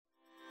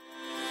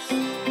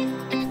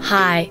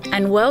Hi,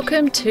 and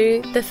welcome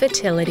to the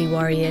Fertility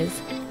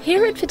Warriors.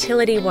 Here at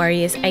Fertility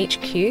Warriors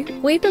HQ,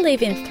 we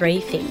believe in three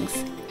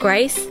things: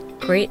 grace,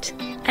 grit,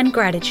 and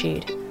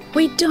gratitude.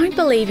 We don't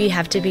believe you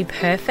have to be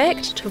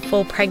perfect to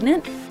fall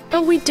pregnant,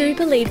 but we do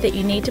believe that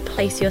you need to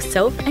place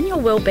yourself and your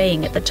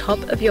well-being at the top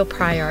of your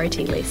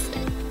priority list.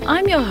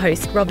 I'm your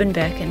host, Robin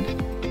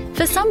Birkin.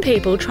 For some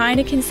people, trying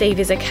to conceive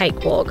is a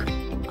cakewalk.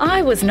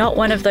 I was not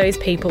one of those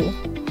people.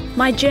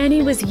 My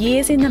journey was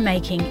years in the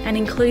making and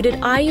included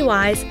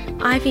IUIs,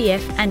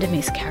 IVF and a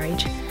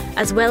miscarriage,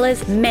 as well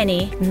as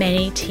many,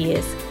 many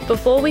tears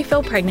before we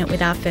fell pregnant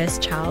with our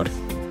first child.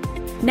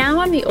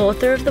 Now I'm the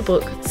author of the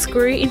book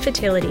Screw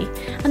Infertility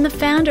and the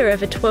founder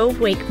of a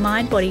 12-week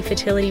mind-body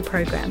fertility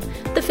program,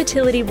 the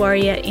Fertility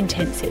Warrior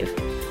Intensive.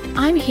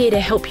 I'm here to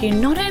help you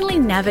not only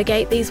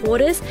navigate these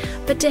waters,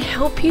 but to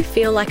help you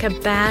feel like a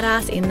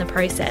badass in the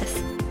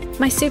process.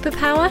 My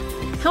superpower?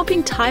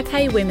 Helping Type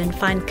A women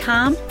find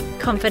calm,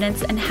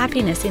 confidence and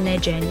happiness in their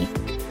journey.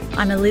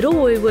 I'm a little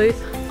woo-woo,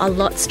 a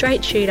lot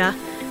straight shooter,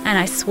 and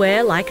I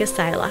swear like a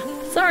sailor.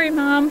 Sorry,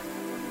 Mum.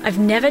 I've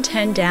never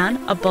turned down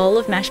a bowl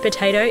of mashed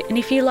potato, and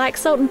if you like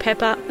salt and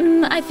pepper,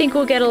 I think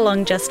we'll get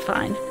along just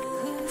fine.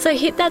 So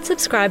hit that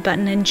subscribe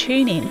button and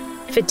tune in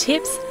for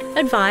tips,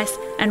 advice,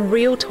 and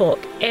real talk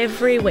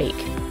every week.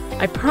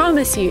 I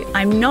promise you,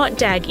 I'm not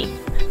daggy.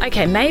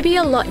 Okay, maybe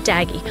a lot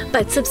daggy,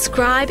 but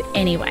subscribe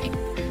anyway.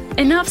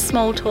 Enough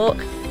small talk,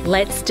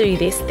 let's do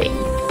this thing.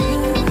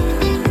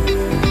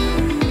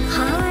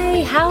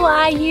 Hi, how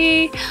are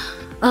you?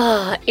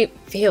 Oh, it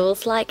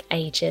feels like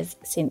ages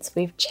since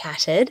we've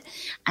chatted,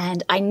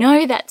 and I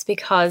know that's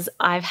because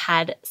I've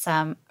had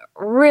some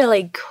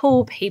really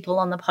cool people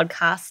on the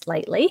podcast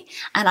lately,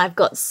 and I've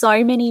got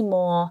so many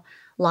more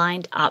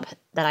lined up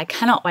that I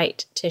cannot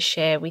wait to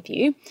share with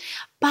you.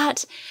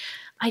 But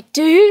I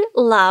do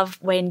love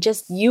when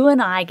just you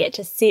and I get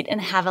to sit and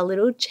have a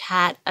little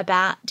chat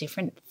about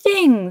different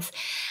things.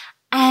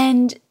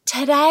 And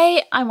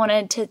today I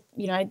wanted to,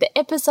 the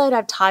episode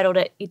I've titled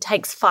It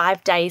Takes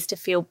 5 Days to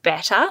Feel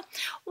Better.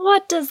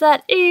 What does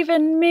that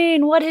even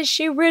mean? What has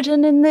she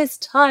written in this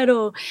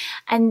title?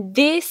 And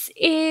this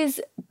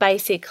is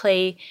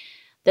basically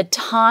the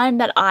time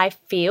that I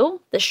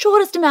feel, the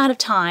shortest amount of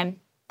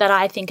time that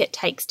I think it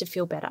takes to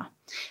feel better.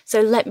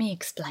 So let me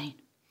explain.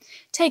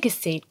 Take a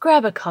seat,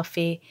 grab a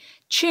coffee,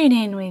 tune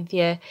in with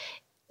your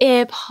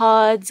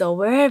AirPods or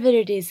wherever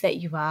it is that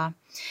you are.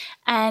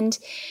 And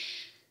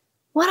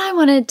what I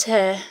wanted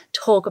to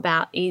talk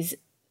about is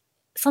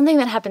something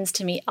that happens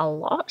to me a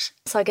lot.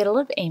 So I get a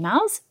lot of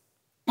emails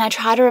and I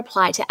try to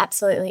reply to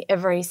absolutely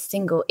every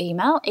single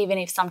email, even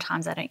if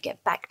sometimes I don't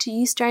get back to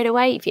you straight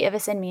away. If you ever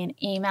send me an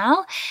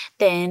email,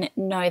 then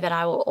know that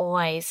I will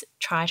always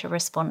try to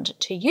respond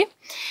to you.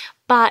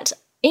 But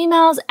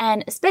emails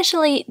and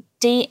especially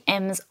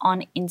DMs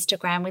on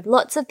Instagram with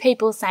lots of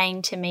people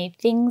saying to me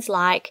things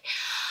like,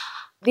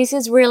 this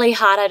is really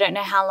hard, I don't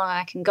know how long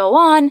I can go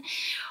on.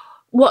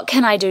 What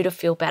can I do to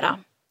feel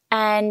better?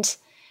 And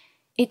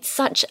it's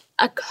such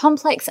a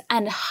complex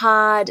and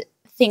hard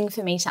thing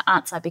for me to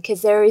answer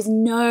because there is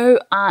no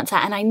answer.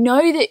 And I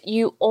know that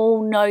you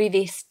all know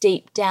this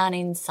deep down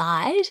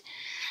inside,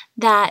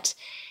 that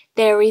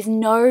there is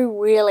no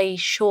really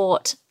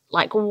short,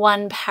 like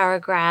one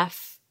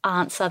paragraph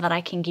answer that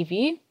I can give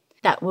you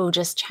that will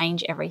just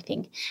change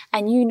everything.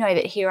 And you know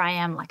that here I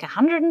am like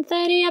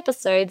 130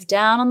 episodes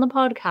down on the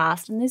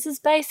podcast, and this is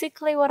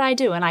basically what I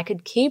do, and I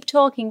could keep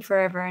talking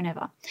forever and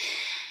ever.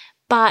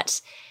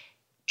 But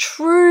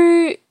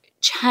true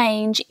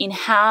change in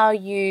how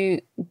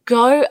you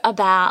go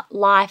about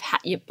life, how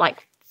you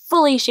like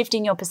fully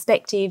shifting your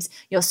perspectives,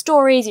 your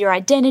stories, your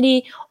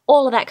identity,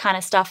 all of that kind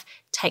of stuff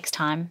takes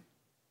time.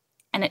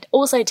 And it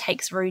also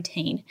takes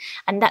routine.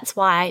 And that's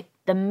why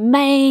the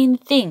main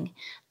thing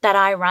that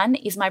I run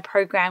is my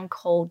program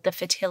called the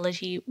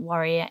Fertility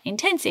Warrior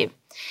Intensive.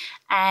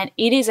 And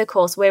it is a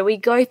course where we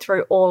go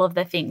through all of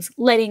the things: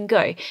 letting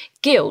go,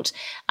 guilt,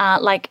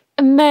 like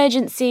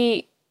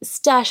emergency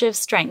stash of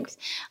strength,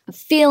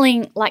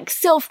 feeling like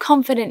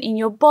self-confident in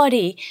your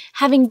body,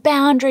 having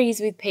boundaries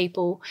with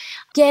people,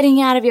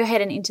 getting out of your head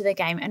and into the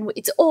game. And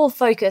it's all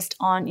focused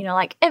on,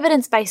 like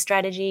evidence-based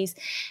strategies,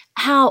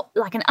 how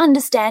like an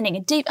understanding, a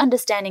deep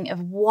understanding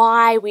of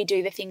why we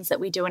do the things that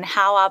we do and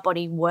how our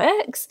body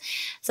works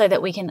so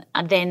that we can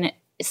then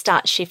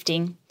start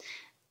shifting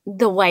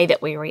the way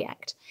that we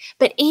react.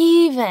 But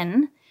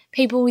even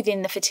people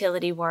within the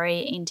Fertility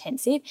Warrior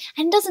Intensive,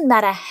 and it doesn't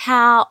matter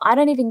how, I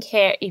don't even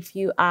care if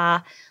you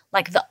are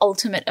like the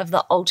ultimate of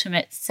the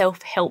ultimate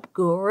self-help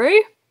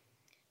guru,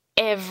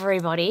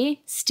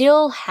 everybody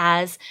still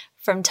has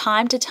from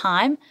time to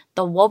time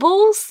the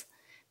wobbles.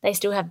 They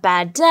still have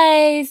bad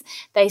days.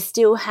 They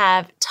still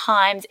have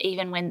times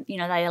even when,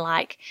 they're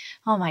like,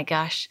 oh my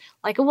gosh,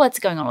 like what's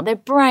going on? They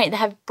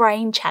have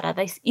brain chatter,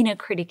 this inner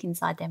critic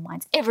inside their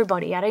minds.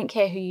 Everybody, I don't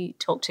care who you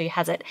talk to,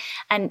 has it.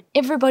 And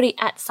everybody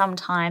at some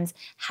times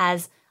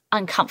has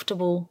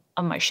uncomfortable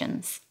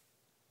emotions,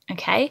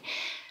 okay?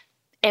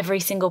 Every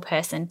single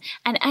person.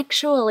 And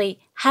actually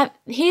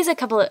here's a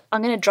couple of,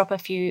 I'm going to drop a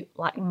few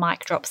like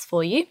mic drops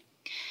for you.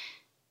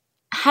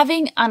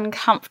 having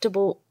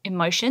uncomfortable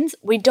emotions,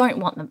 we don't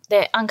want them.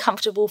 They're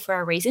uncomfortable for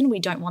a reason. We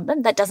don't want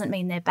them. That doesn't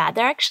mean they're bad.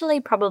 They're actually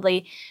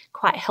probably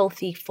quite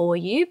healthy for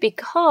you,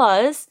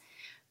 because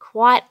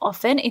quite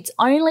often it's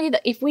only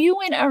that if we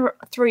went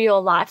through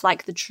your life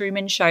like the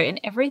Truman Show and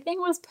everything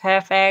was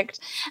perfect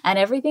and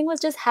everything was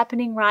just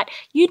happening right,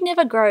 you'd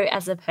never grow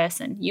as a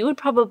person. You would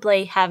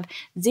probably have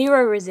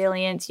zero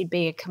resilience. You'd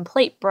be a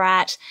complete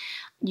brat.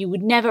 You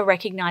would never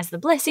recognize the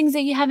blessings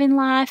that you have in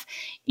life.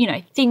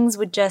 Things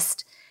would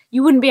just,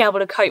 you wouldn't be able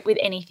to cope with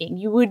anything.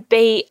 You would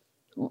be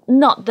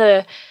not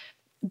the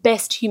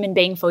best human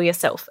being for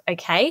yourself,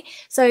 okay?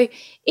 So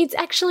it's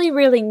actually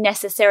really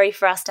necessary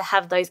for us to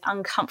have those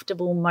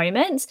uncomfortable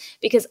moments,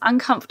 because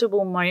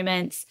uncomfortable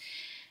moments,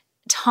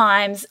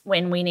 times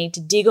when we need to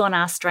dig on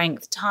our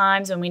strength,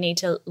 times when we need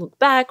to look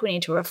back, we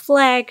need to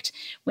reflect,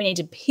 we need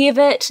to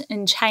pivot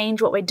and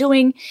change what we're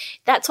doing.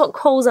 That's what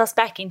calls us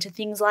back into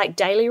things like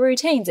daily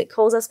routines. It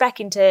calls us back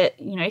into,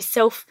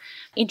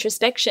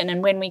 self-introspection,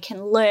 and when we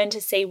can learn to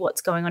see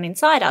what's going on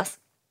inside us.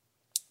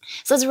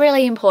 So it's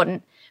really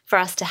important for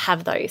us to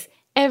have those.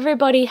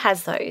 Everybody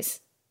has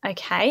those,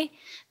 okay?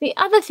 The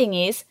other thing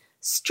is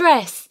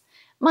stress.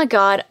 My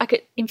God, I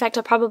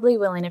probably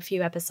will in a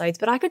few episodes,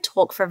 but I could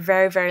talk for a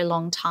very, very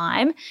long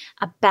time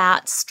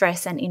about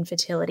stress and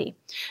infertility.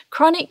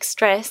 Chronic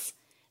stress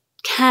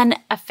can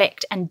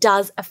affect and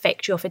does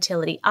affect your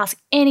fertility. Ask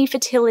any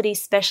fertility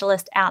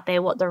specialist out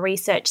there what the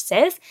research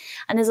says.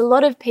 And there's a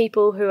lot of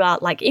people who are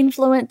like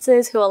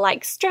influencers who are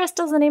like, stress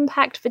doesn't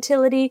impact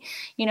fertility.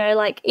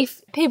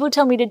 If people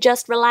tell me to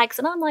just relax,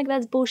 and I'm like,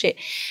 that's bullshit.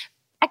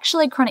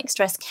 Actually, chronic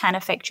stress can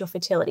affect your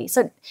fertility.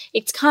 So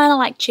it's kind of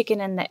like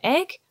chicken and the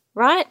egg,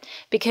 right?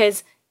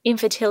 Because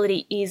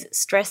infertility is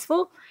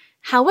stressful.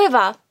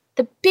 However,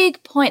 the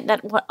big point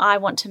that what I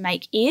want to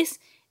make is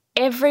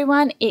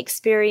everyone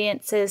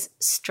experiences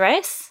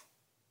stress.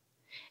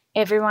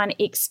 Everyone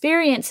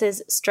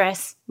experiences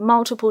stress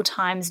multiple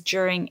times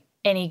during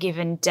any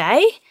given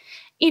day.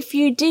 If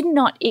you did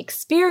not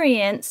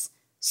experience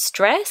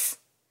stress,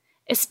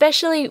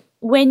 especially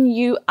when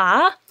you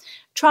are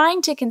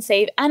trying to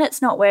conceive and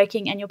it's not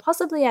working and you're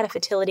possibly at a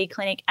fertility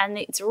clinic and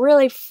it's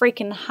really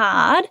freaking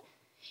hard,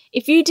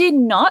 if you did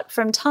not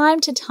from time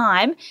to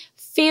time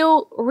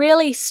feel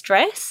really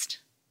stressed,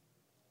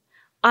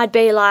 I'd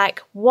be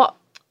like, what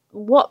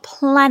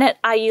planet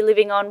are you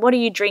living on? What are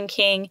you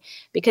drinking?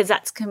 Because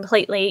that's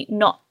completely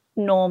not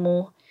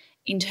normal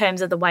in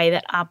terms of the way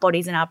that our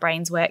bodies and our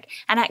brains work.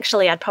 And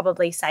actually, I'd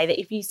probably say that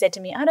if you said to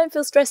me, I don't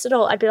feel stressed at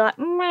all, I'd be like,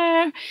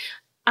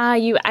 are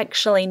you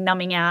actually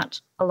numbing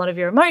out a lot of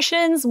your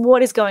emotions?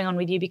 What is going on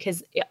with you?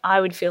 Because I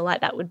would feel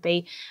like that would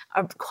be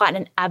quite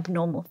an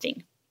abnormal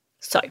thing.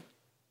 So,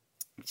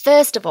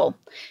 first of all,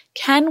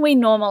 can we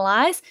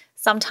normalize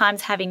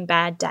sometimes having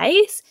bad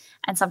days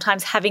and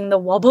sometimes having the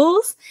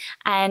wobbles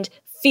and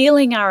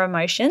feeling our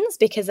emotions,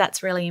 because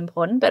that's really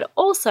important, but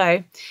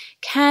also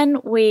can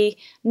we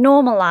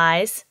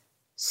normalize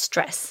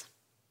stress?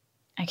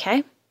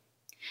 Okay.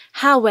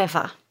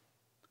 However,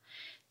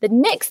 the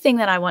next thing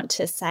that I want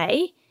to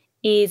say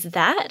is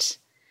that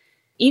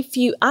if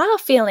you are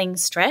feeling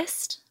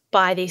stressed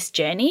by this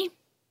journey,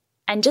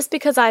 and just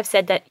because I've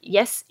said that,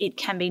 yes, it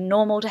can be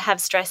normal to have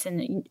stress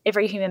and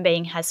every human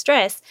being has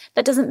stress,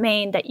 that doesn't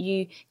mean that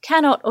you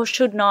cannot or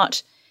should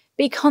not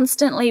be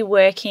constantly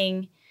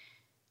working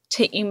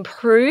to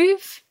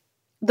improve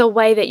the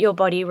way that your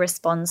body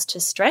responds to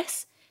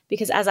stress.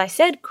 Because as I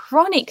said,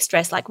 chronic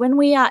stress, like when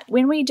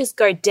we just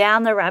go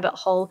down the rabbit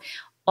hole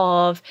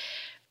of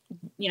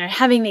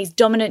having these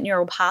dominant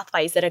neural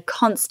pathways that are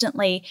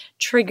constantly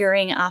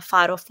triggering our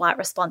fight or flight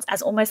response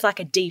as almost like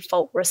a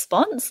default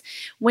response,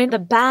 when the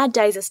bad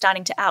days are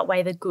starting to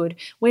outweigh the good,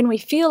 when we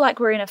feel like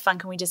we're in a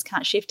funk and we just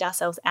can't shift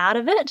ourselves out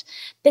of it,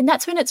 then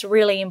that's when it's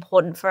really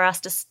important for us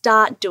to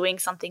start doing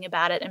something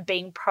about it and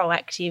being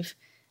proactive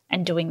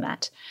and doing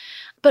that.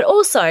 But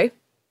also,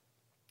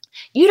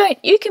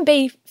 you can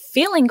be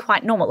feeling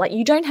quite normal. Like,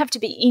 you don't have to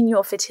be in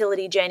your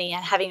fertility journey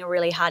and having a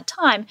really hard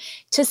time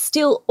to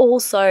still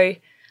also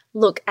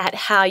look at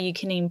how you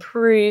can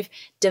improve,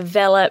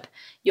 develop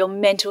your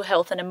mental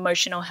health and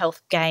emotional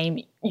health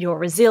game, your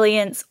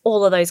resilience,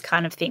 all of those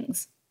kind of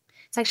things.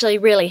 It's actually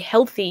really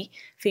healthy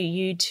for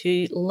you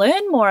to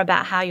learn more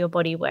about how your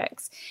body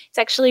works. It's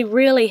actually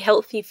really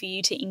healthy for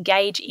you to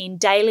engage in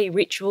daily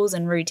rituals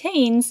and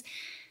routines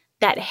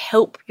that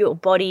help your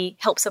body,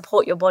 help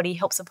support your body,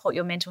 help support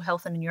your mental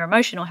health and your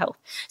emotional health.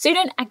 So you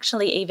don't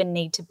actually even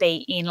need to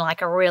be in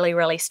like a really,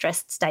 really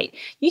stressed state.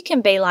 You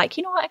can be like,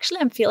 you know what, actually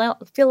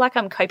feel like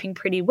I'm coping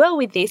pretty well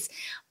with this,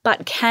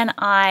 but can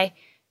I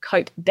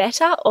cope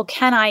better, or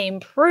can I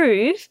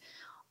improve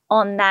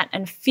on that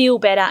and feel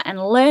better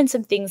and learn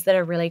some things that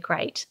are really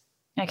great?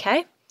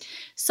 Okay.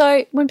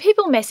 So when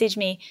people message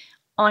me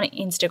on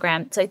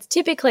Instagram, so it's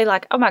typically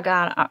like, oh my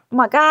God,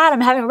 I'm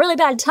having a really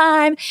bad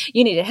time.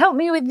 You need to help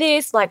me with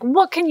this. Like,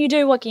 what can you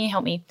do? What can you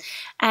help me?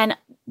 And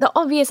the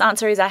obvious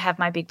answer is I have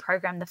my big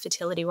program, the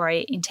Fertility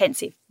Warrior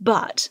Intensive.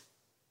 But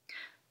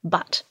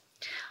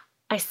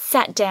I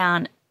sat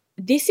down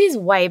this is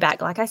way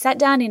back. Like I sat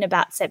down in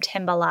about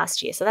September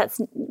last year. So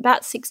that's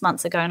about 6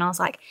 months ago. And I was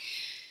like,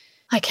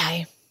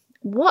 okay,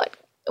 what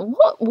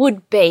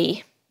would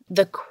be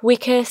the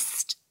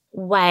quickest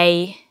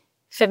way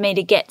for me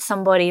to get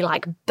somebody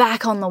like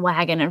back on the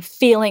wagon and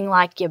feeling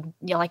like you're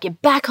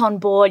back on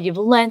board, you've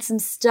learned some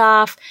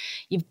stuff,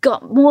 you've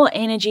got more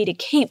energy to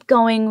keep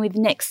going with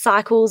next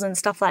cycles and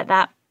stuff like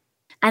that.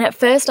 And at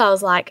first I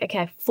was like,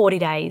 okay, 40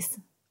 days.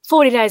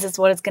 40 days is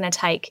what it's going to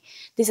take.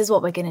 This is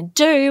what we're going to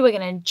do. We're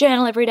going to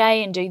journal every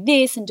day and do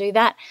this and do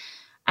that.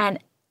 And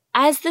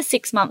as the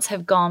 6 months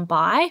have gone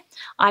by,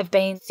 I've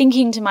been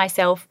thinking to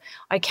myself,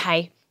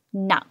 okay,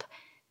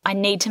 I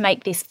need to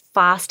make this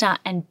faster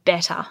and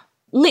better.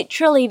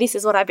 Literally, this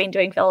is what I've been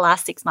doing for the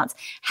last 6 months.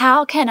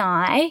 How can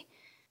I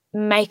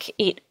make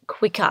it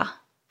quicker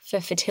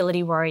for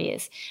fertility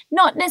warriors?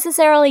 Not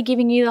necessarily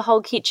giving you the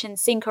whole kitchen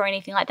sink or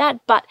anything like that,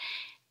 but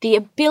the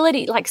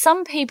ability, like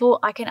some people,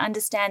 I can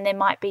understand there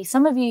might be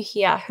some of you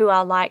here who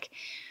are like,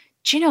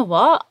 do you know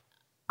what?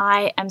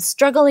 I am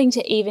struggling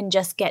to even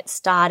just get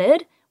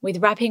started with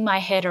wrapping my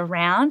head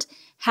around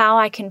how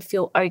I can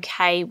feel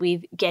okay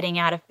with getting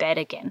out of bed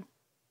again.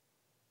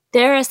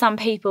 There are some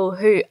people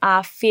who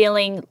are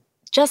feeling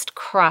just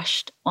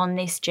crushed on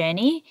this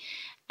journey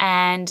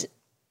and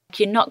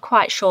you're not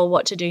quite sure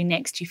what to do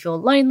next. You feel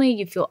lonely,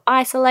 you feel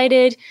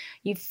isolated,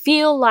 you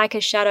feel like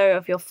a shadow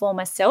of your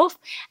former self,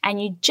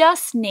 and you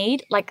just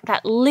need like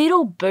that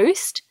little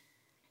boost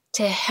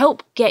to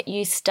help get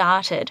you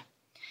started.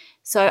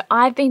 So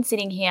I've been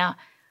sitting here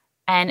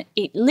and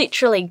it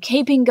literally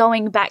keeping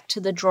going back to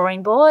the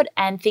drawing board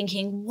and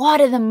thinking,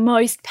 what are the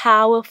most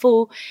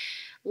powerful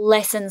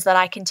lessons that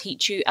I can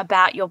teach you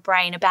about your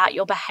brain, about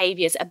your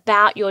behaviors,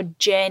 about your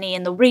journey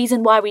and the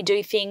reason why we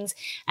do things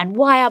and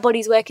why our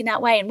bodies work in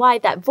that way and why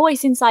that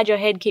voice inside your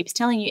head keeps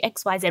telling you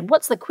X, Y, Z.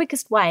 What's the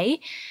quickest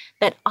way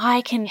that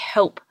I can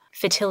help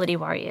fertility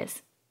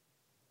warriors?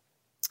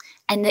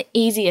 And the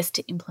easiest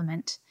to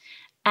implement.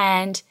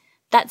 And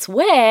that's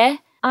where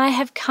I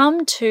have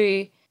come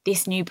to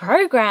this new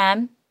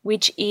program,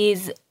 which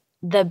is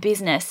the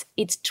business.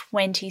 It's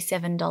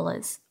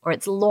 $27 or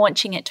it's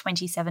launching at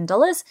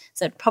 $27.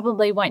 So it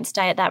probably won't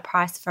stay at that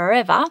price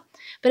forever,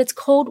 but it's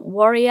called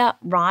Warrior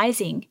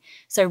Rising.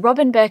 So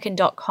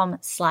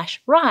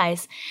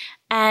robinbirkin.com/rise.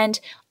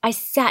 And I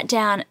sat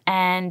down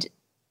and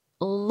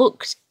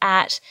looked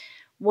at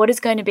what is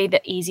going to be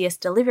the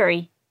easiest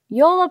delivery.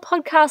 Y'all are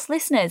podcast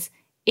listeners.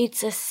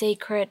 It's a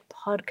secret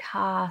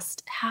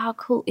podcast. How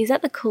cool. Is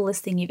that the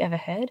coolest thing you've ever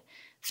heard?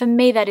 For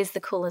me, that is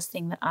the coolest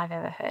thing that I've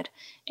ever heard.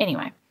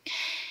 Anyway,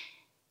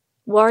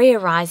 Warrior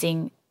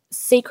Rising,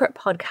 secret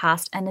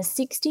podcast, and a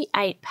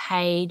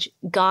 68-page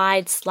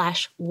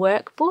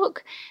guide/workbook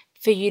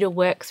for you to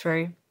work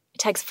through. It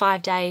takes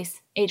 5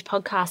 days. Each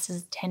podcast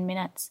is 10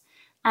 minutes.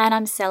 And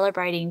I'm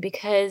celebrating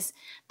because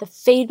the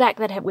feedback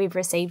that we've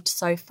received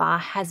so far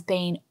has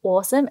been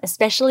awesome,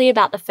 especially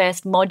about the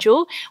first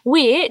module,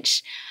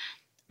 which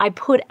I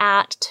put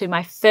out to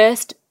my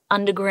first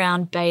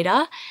underground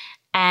beta.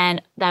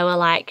 And they were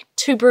like,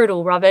 too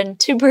brutal, Robin,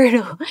 too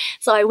brutal.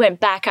 So I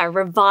went back, I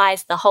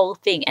revised the whole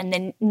thing. And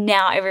then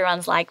now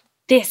everyone's like,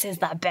 this is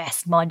the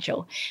best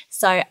module.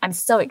 So I'm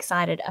so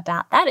excited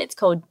about that. It's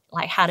called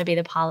like How to Be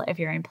the Pilot of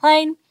Your Own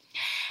Plane.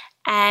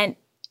 And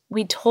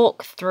we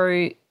talk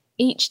through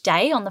each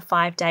day on the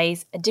 5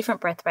 days, a different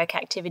breathwork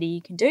activity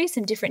you can do,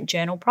 some different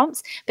journal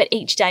prompts. But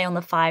each day on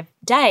the 5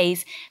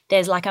 days,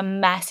 there's like a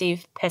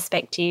massive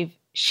perspective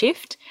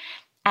shift.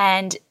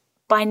 And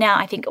by now,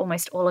 I think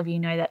almost all of you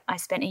know that I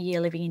spent a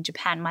year living in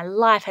Japan. My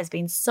life has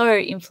been so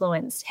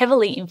influenced,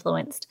 heavily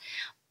influenced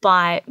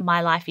by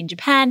my life in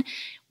Japan.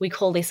 We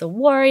call this a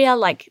warrior.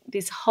 Like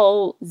this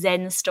whole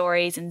Zen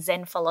stories and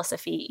Zen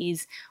philosophy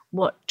is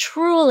what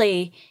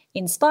truly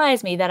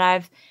inspires me, that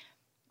I've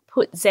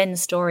put Zen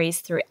stories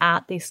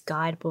throughout this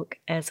guidebook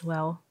as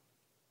well.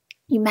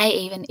 You may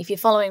even, if you're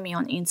following me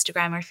on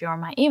Instagram or if you're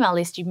on my email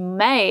list, you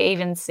may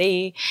even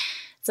see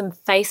some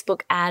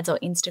Facebook ads or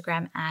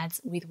Instagram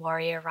ads with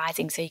Warrior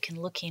Rising, so you can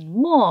look in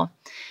more.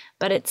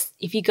 But it's,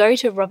 if you go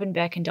to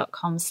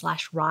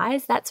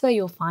robinbirkin.com/rise, that's where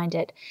you'll find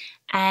it.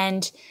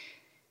 And,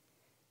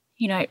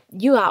 you know,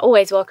 you are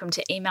always welcome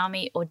to email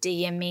me or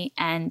DM me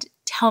and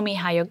tell me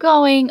how you're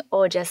going,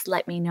 or just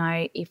let me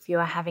know if you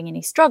are having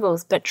any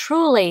struggles. But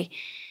truly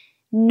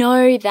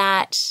know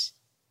that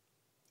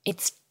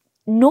it's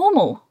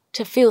normal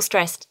to feel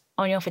stressed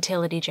on your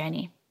fertility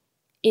journey.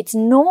 It's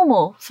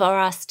normal for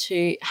us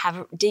to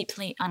have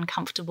deeply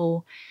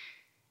uncomfortable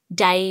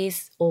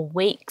days or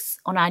weeks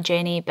on our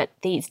journey, but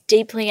these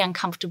deeply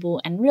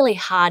uncomfortable and really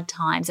hard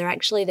times are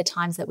actually the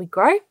times that we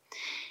grow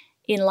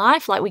in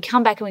life. Like we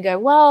come back and we go,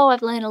 well,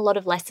 I've learned a lot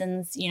of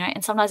lessons, you know,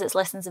 and sometimes it's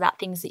lessons about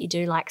things that you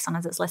do like,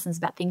 sometimes it's lessons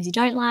about things you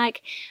don't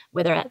like,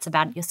 whether it's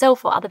about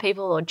yourself or other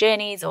people or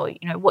journeys or,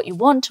 you know, what you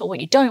want or what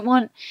you don't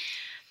want.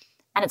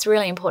 And it's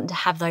really important to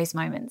have those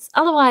moments.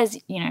 Otherwise,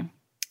 you know,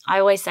 I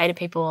always say to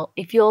people,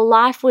 if your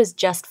life was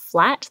just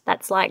flat,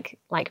 that's like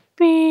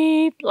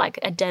beep, like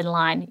a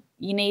deadline.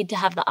 You need to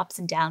have the ups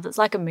and downs. It's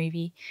like a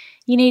movie.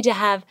 You need to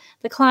have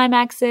the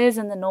climaxes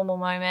and the normal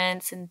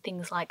moments and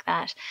things like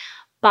that.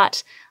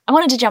 But I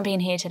wanted to jump in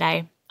here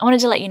today. I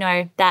wanted to let you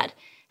know that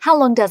how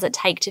long does it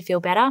take to feel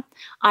better?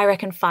 I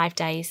reckon 5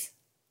 days.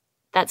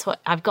 That's what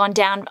I've gone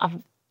down.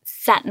 I've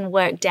sat and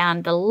worked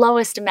down the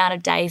lowest amount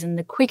of days and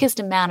the quickest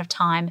amount of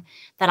time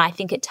that I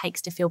think it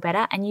takes to feel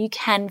better. And you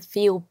can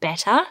feel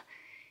better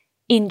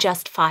in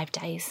just 5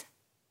 days.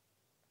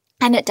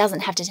 And it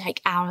doesn't have to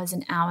take hours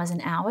and hours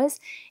and hours.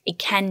 It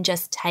can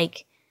just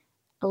take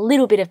a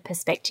little bit of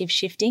perspective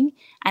shifting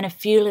and a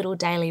few little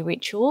daily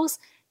rituals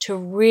to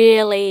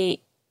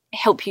really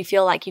help you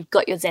feel like you've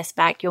got your zest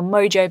back, your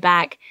mojo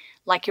back,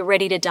 like you're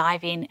ready to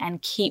dive in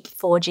and keep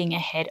forging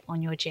ahead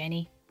on your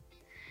journey.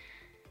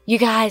 You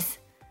guys,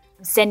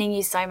 I'm sending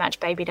you so much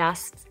baby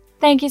dust.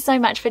 Thank you so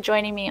much for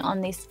joining me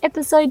on this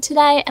episode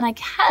today, and I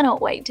cannot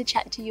wait to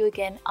chat to you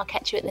again. I'll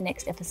catch you at the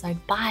next episode.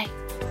 Bye.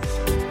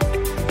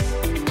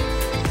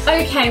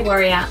 Okay,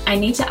 warrior, I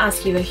need to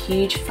ask you a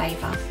huge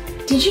favor.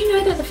 Did you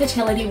know that the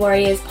Fertility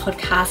Warriors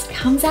podcast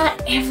comes out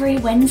every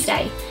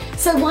Wednesday?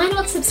 So why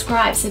not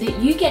subscribe so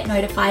that you get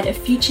notified of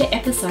future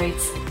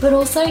episodes? But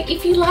also,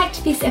 if you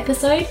liked this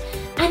episode,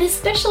 and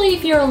especially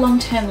if you're a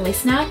long-term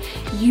listener,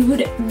 you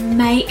would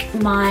make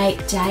my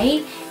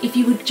day if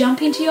you would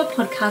jump into your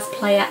podcast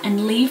player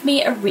and leave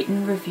me a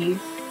written review.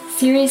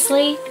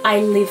 Seriously, I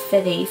live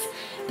for these.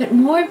 But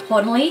more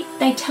importantly,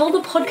 they tell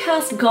the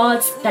podcast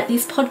gods that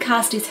this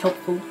podcast is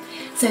helpful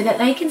so that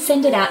they can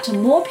send it out to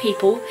more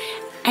people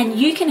and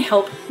you can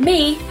help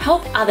me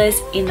help others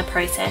in the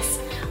process.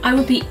 I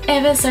would be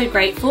ever so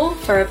grateful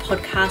for a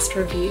podcast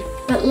review.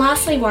 But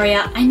lastly,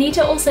 warrior, I need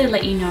to also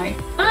let you know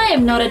I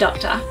am not a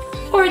doctor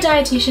or a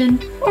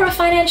dietitian or a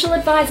financial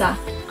advisor.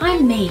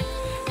 I'm me.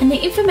 And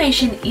the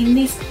information in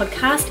this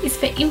podcast is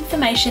for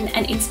information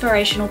and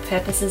inspirational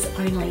purposes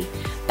only,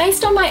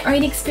 based on my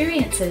own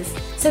experiences.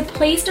 So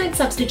please don't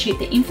substitute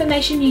the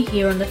information you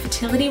hear on the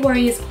Fertility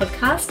Warriors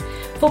podcast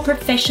for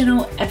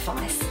professional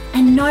advice.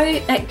 And know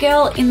that,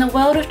 girl, in the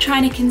world of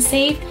trying to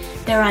conceive,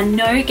 there are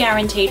no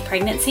guaranteed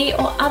pregnancy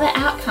or other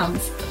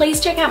outcomes. Please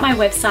check out my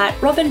website,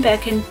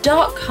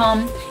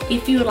 robinbirkin.com,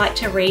 if you would like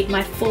to read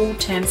my full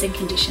terms and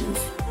conditions.